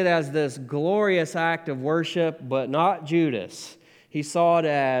see it as this glorious act of worship, but not Judas. He saw it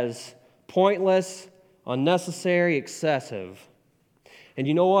as pointless, unnecessary, excessive. And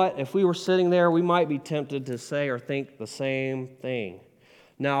you know what? If we were sitting there, we might be tempted to say or think the same thing.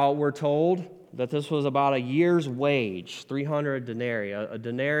 Now, we're told that this was about a year's wage, 300 denarii. A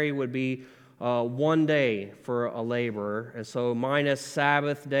denarii would be 1 day for a laborer. And so minus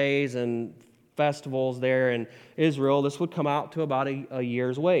Sabbath days and festivals there in Israel, this would come out to about a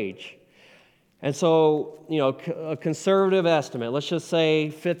year's wage. And so, a conservative estimate, let's just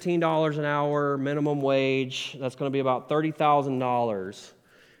say $15 an hour minimum wage, that's going to be about $30,000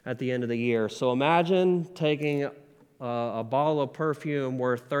 at the end of the year. So imagine taking a bottle of perfume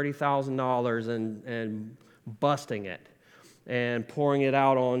worth $30,000 and busting it and pouring it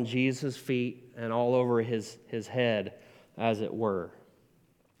out on Jesus' feet and all over his head, as it were.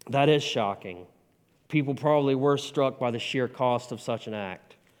 That is shocking. People probably were struck by the sheer cost of such an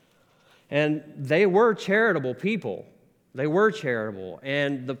act. And they were charitable people. They were charitable.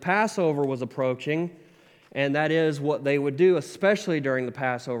 And the Passover was approaching, and that is what they would do, especially during the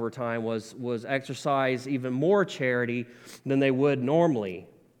Passover time, was exercise even more charity than they would normally.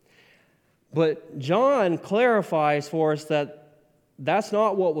 But John clarifies for us that that's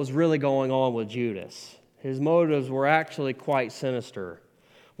not what was really going on with Judas. His motives were actually quite sinister.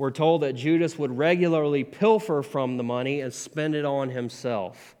 We're told that Judas would regularly pilfer from the money and spend it on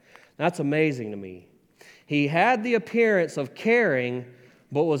himself. That's amazing to me. He had the appearance of caring,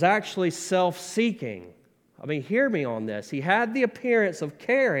 but was actually self-seeking. I mean, hear me on this. He had the appearance of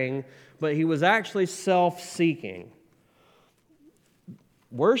caring, but he was actually self-seeking.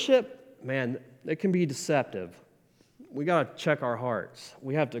 Worship, man, it can be deceptive. We got to check our hearts.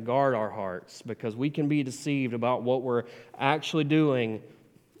 We have to guard our hearts because we can be deceived about what we're actually doing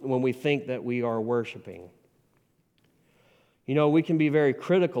when we think that we are worshiping. We can be very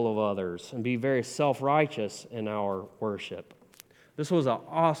critical of others and be very self-righteous in our worship. This was an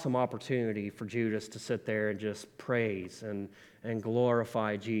awesome opportunity for Judas to sit there and just praise and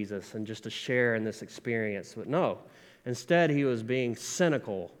glorify Jesus and just to share in this experience. But no, instead he was being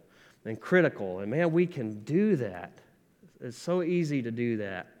cynical and critical. And man, we can do that. It's so easy to do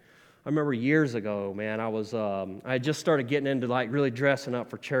that. I remember years ago, man, I just started getting into really dressing up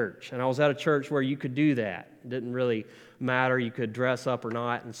for church. And I was at a church where you could do that. It didn't really matter. You could dress up or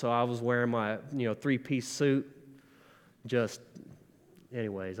not. And so I was wearing my, three-piece suit.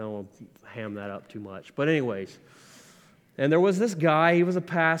 Anyways, I don't want to ham that up too much. But anyways, and there was this guy, he was a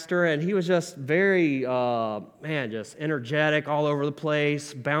pastor, and he was just very, just energetic all over the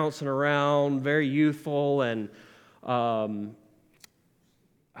place, bouncing around, very youthful, and I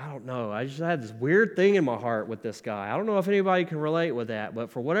don't know. I just had this weird thing in my heart with this guy. I don't know if anybody can relate with that,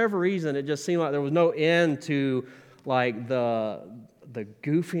 but for whatever reason, it just seemed like there was no end to the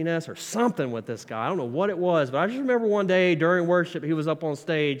goofiness or something with this guy. I don't know what it was, but I just remember one day during worship, he was up on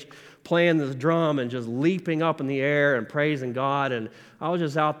stage playing this drum and just leaping up in the air and praising God, and I was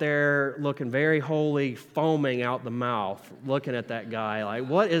just out there looking very holy, foaming out the mouth, looking at that guy like,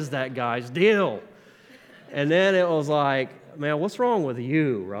 what is that guy's deal? And then it was like, man, what's wrong with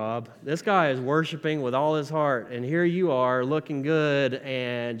you, Rob? This guy is worshiping with all his heart, and here you are looking good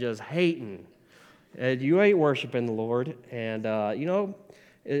and just hating. And you ain't worshiping the Lord, and,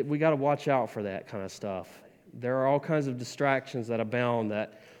 we got to watch out for that kind of stuff. There are all kinds of distractions that abound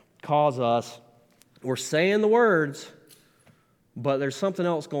that cause us, we're saying the words, but there's something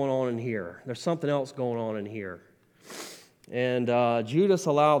else going on in here. There's something else going on in here. And Judas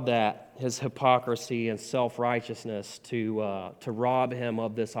allowed that, his hypocrisy and self-righteousness, to rob him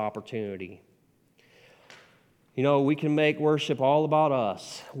of this opportunity. We can make worship all about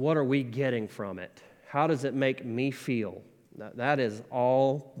us. What are we getting from it? How does it make me feel? That is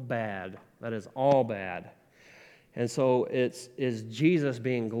all bad. That is all bad. And so is Jesus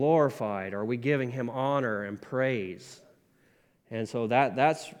being glorified? Are we giving him honor and praise? And so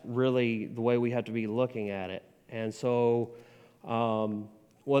that's really the way we have to be looking at it. And so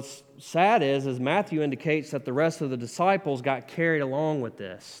what's sad is Matthew indicates that the rest of the disciples got carried along with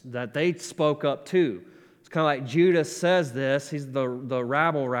this, that they spoke up too. It's kind of like Judas says this, he's the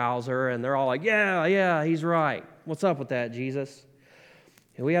rabble-rouser, and they're all like, yeah, he's right. What's up with that, Jesus?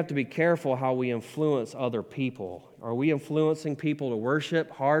 And we have to be careful how we influence other people. Are we influencing people to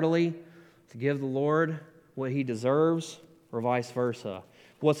worship heartily, to give the Lord what he deserves, or vice versa?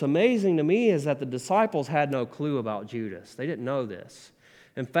 What's amazing to me is that the disciples had no clue about Judas. They didn't know this.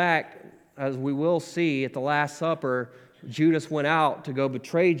 In fact, as we will see at the Last Supper, Judas went out to go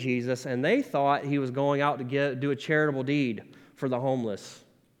betray Jesus, and they thought he was going out to do a charitable deed for the homeless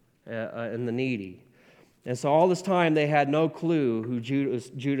and the needy. And so all this time they had no clue who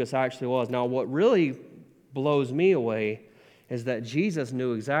Judas actually was. Now, what really blows me away is that Jesus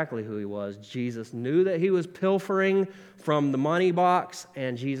knew exactly who he was. Jesus knew that he was pilfering from the money box,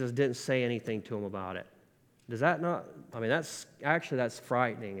 and Jesus didn't say anything to him about it. Does that not? I mean, that's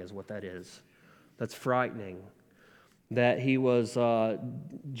frightening is what that is. That's frightening. That he was,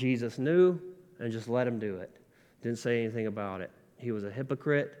 Jesus knew and just let him do it. Didn't say anything about it. He was a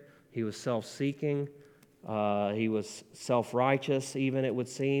hypocrite. He was self-seeking. He was self-righteous even, it would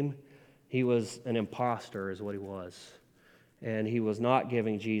seem. He was an imposter is what he was. And he was not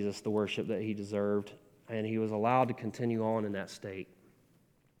giving Jesus the worship that he deserved, and he was allowed to continue on in that state.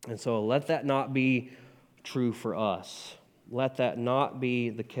 And so let that not be true for us. Let that not be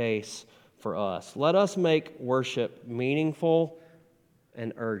the case for us. Let us make worship meaningful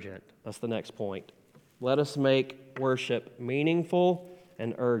and urgent. That's the next point. Let us make worship meaningful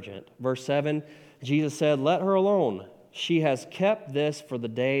and urgent. Verse 7, Jesus said, "Let her alone. She has kept this for the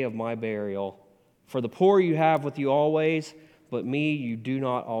day of my burial. For the poor you have with you always, but me you do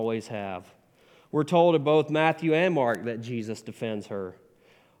not always have." We're told in both Matthew and Mark that Jesus defends her.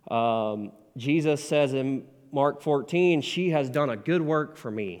 Jesus says in Mark 14, "She has done a good work for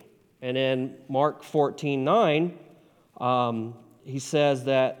me." And in Mark 14:9, he says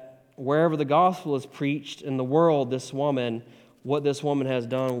that wherever the gospel is preached in the world, what this woman has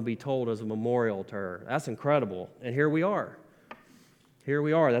done will be told as a memorial to her. That's incredible. And here we are. Here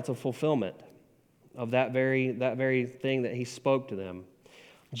we are. That's a fulfillment of that very thing that he spoke to them.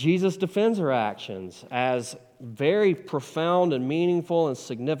 Jesus defends her actions as very profound and meaningful and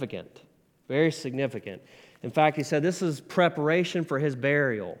significant. Very significant. In fact, he said this is preparation for his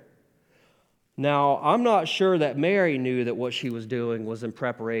burial. Now, I'm not sure that Mary knew that what she was doing was in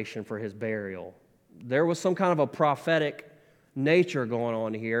preparation for his burial. There was some kind of a prophetic nature going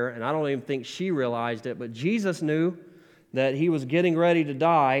on here, and I don't even think she realized it, but Jesus knew that he was getting ready to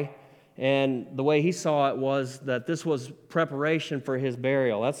die, and the way he saw it was that this was preparation for his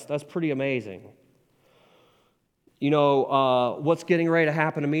burial. That's pretty amazing. You know, what's getting ready to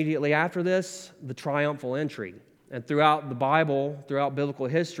happen immediately after this? The triumphal entry. And throughout the Bible, throughout biblical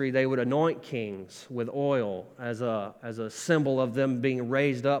history, they would anoint kings with oil as a symbol of them being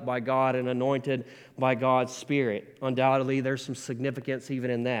raised up by God and anointed by God's Spirit. Undoubtedly, there's some significance even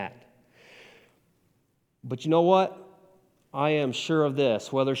in that. But you know what? I am sure of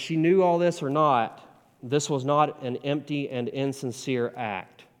this. Whether she knew all this or not, this was not an empty and insincere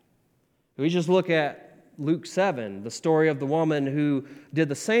act. We just look at Luke 7, the story of the woman who did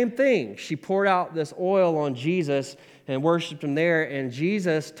the same thing. She poured out this oil on Jesus and worshiped him there, and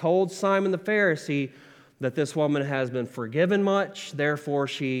Jesus told Simon the Pharisee that this woman has been forgiven much, therefore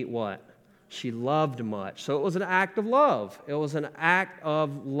she what? She loved much. So it was an act of love. It was an act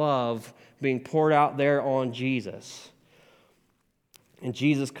of love being poured out there on Jesus. And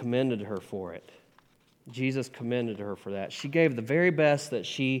Jesus commended her for it. Jesus commended her for that. She gave the very best that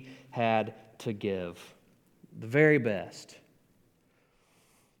she had to give. The very best.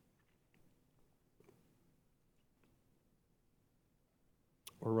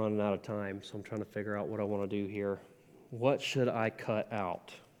 We're running out of time, so I'm trying to figure out what I want to do here. What should I cut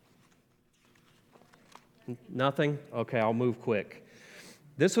out? Nothing? Okay, I'll move quick.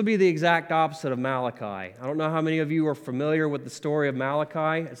 This would be the exact opposite of Malachi. I don't know how many of you are familiar with the story of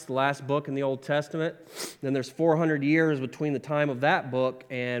Malachi. It's the last book in the Old Testament. Then there's 400 years between the time of that book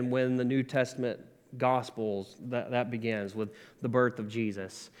and when the New Testament Gospels, that begins with the birth of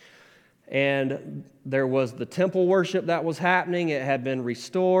Jesus. And there was the temple worship that was happening. It had been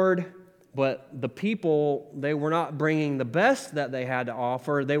restored, but the people, they were not bringing the best that they had to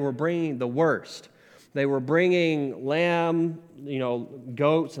offer. They were bringing the worst. They were bringing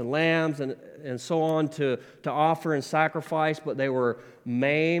goats and lambs and so on to offer and sacrifice, but they were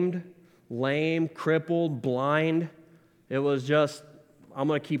maimed, lame, crippled, blind. It was just, I'm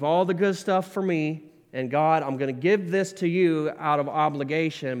going to keep all the good stuff for me, and God, I'm going to give this to you out of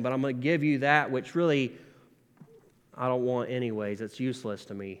obligation, but I'm going to give you that which really I don't want anyways. It's useless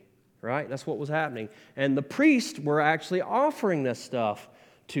to me, right? That's what was happening. And the priests were actually offering this stuff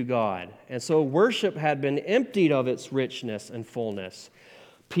to God. And so worship had been emptied of its richness and fullness.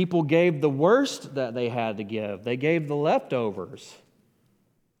 People gave the worst that they had to give. They gave the leftovers.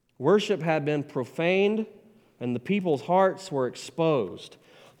 Worship had been profaned, and the people's hearts were exposed.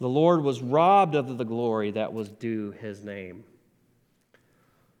 The Lord was robbed of the glory that was due his name.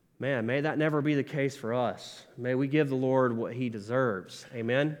 Man, may that never be the case for us. May we give the Lord what he deserves.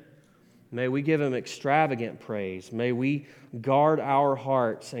 Amen? May we give him extravagant praise. May we guard our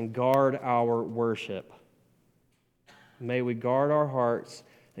hearts and guard our worship. May we guard our hearts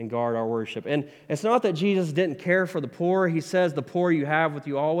and guard our worship. And it's not that Jesus didn't care for the poor. He says, the poor you have with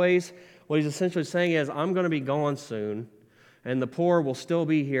you always. What he's essentially saying is, I'm going to be gone soon, and the poor will still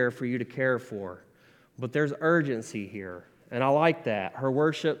be here for you to care for. But there's urgency here, and I like that. Her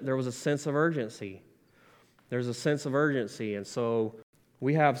worship, there was a sense of urgency. There's a sense of urgency, and so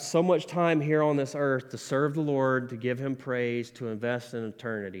we have so much time here on this earth to serve the Lord, to give him praise, to invest in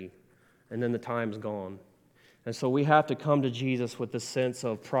eternity, and then the time's gone. And so we have to come to Jesus with this sense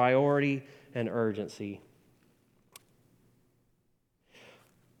of priority and urgency.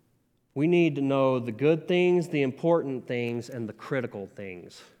 We need to know the good things, the important things, and the critical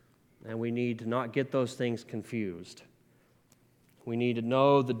things. And we need to not get those things confused. We need to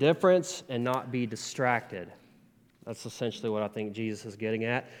know the difference and not be distracted. That's essentially what I think Jesus is getting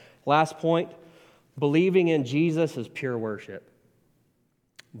at. Last point, believing in Jesus is pure worship.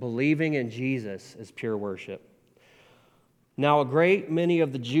 Believing in Jesus is pure worship. Now, a great many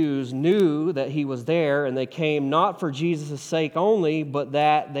of the Jews knew that he was there, and they came not for Jesus' sake only, but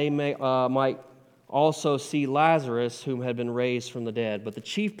that they might also see Lazarus, whom had been raised from the dead. But the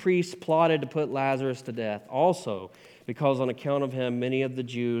chief priests plotted to put Lazarus to death also, because on account of him many of the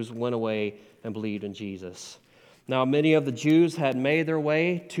Jews went away and believed in Jesus. Now, many of the Jews had made their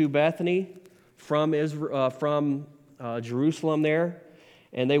way to Bethany from Jerusalem there,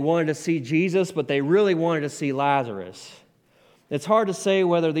 and they wanted to see Jesus, but they really wanted to see Lazarus. It's hard to say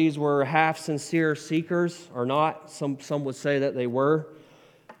whether these were half-sincere seekers or not. Some would say that they were.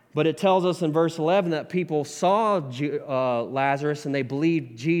 But it tells us in verse 11 that people saw Lazarus and they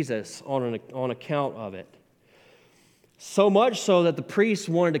believed Jesus on account of it. So much so that the priests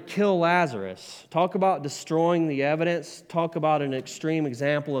wanted to kill Lazarus. Talk about destroying the evidence. Talk about an extreme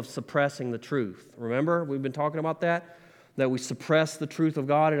example of suppressing the truth. Remember, we've been talking about that? That we suppress the truth of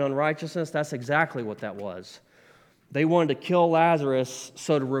God in unrighteousness. That's exactly what that was. They wanted to kill Lazarus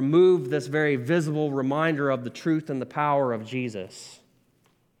so to remove this very visible reminder of the truth and the power of Jesus.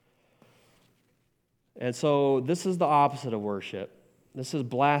 And so this is the opposite of worship. This is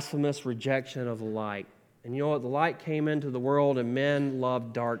blasphemous rejection of the light. And you know what? The light came into the world and men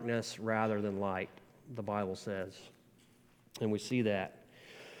loved darkness rather than light, the Bible says. And we see that.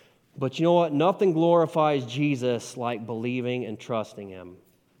 But you know what? Nothing glorifies Jesus like believing and trusting him.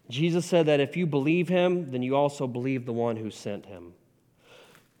 Jesus said that if you believe him, then you also believe the one who sent him.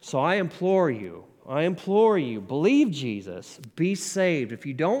 So I implore you, believe Jesus, be saved. If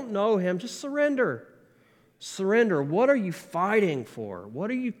you don't know him, just surrender. Surrender. What are you fighting for? What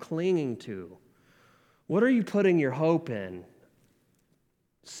are you clinging to? What are you putting your hope in?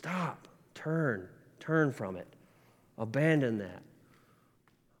 Stop. Turn from it. Abandon that.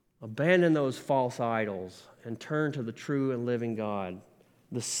 Abandon those false idols and turn to the true and living God.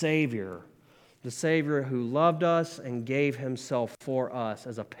 The Savior who loved us and gave himself for us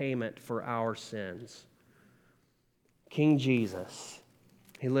as a payment for our sins. King Jesus.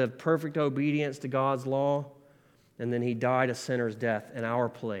 He lived perfect obedience to God's law, and then he died a sinner's death in our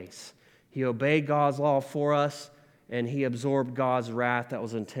place. He obeyed God's law for us, and he absorbed God's wrath that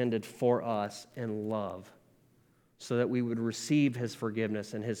was intended for us in love, so that we would receive his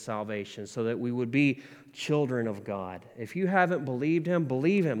forgiveness and his salvation, so that we would be children of God. If you haven't believed him,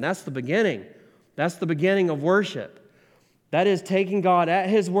 believe him. That's the beginning. That's the beginning of worship. That is taking God at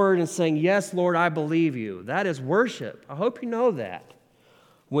his word and saying, yes, Lord, I believe you. That is worship. I hope you know that.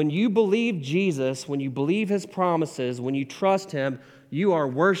 When you believe Jesus, when you believe his promises, when you trust him, you are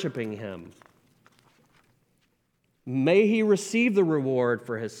worshiping him. May he receive the reward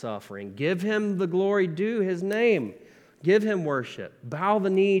for his suffering. Give him the glory due his name. Give him worship. Bow the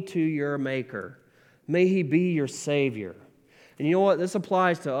knee to your Maker. May he be your Savior. And you know what? This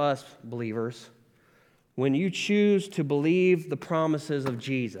applies to us believers. When you choose to believe the promises of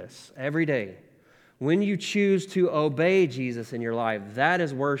Jesus every day, when you choose to obey Jesus in your life, that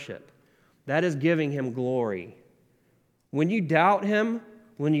is worship. That is giving him glory. When you doubt him,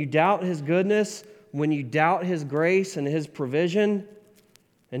 when you doubt his goodness, when you doubt his grace and his provision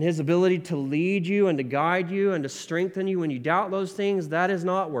and his ability to lead you and to guide you and to strengthen you, when you doubt those things, that is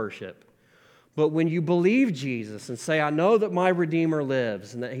not worship. But when you believe Jesus and say, I know that my Redeemer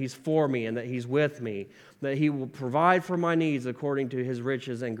lives and that he's for me and that he's with me, that he will provide for my needs according to his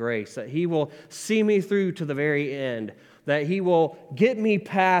riches and grace, that he will see me through to the very end, that he will get me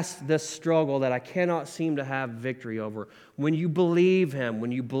past this struggle that I cannot seem to have victory over. When you believe him,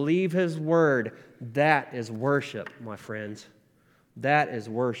 when you believe his word, that is worship, my friends. That is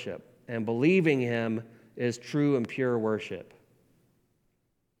worship. And believing him is true and pure worship.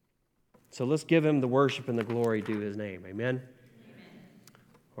 So let's give him the worship and the glory due his name. Amen?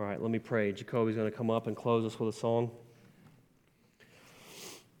 All right, let me pray. Jacoby's going to come up and close us with a song.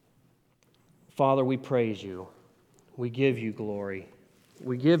 Father, we praise you. We give you glory.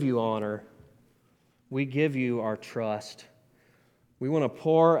 We give you honor. We give you our trust. We want to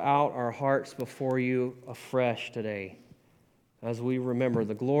pour out our hearts before you afresh today as we remember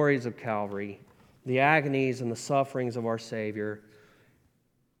the glories of Calvary, the agonies and the sufferings of our Savior,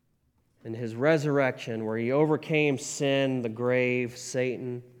 and his resurrection where he overcame sin, the grave,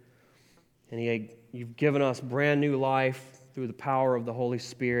 Satan, and you've given us brand new life through the power of the Holy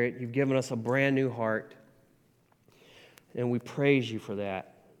Spirit. You've given us a brand new heart, and we praise you for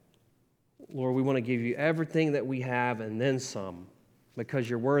that. Lord, we want to give you everything that we have and then some, because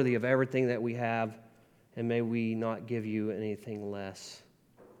you're worthy of everything that we have, and may we not give you anything less.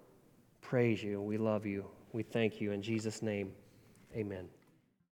 Praise you. We love you. We thank you. In Jesus' name, amen.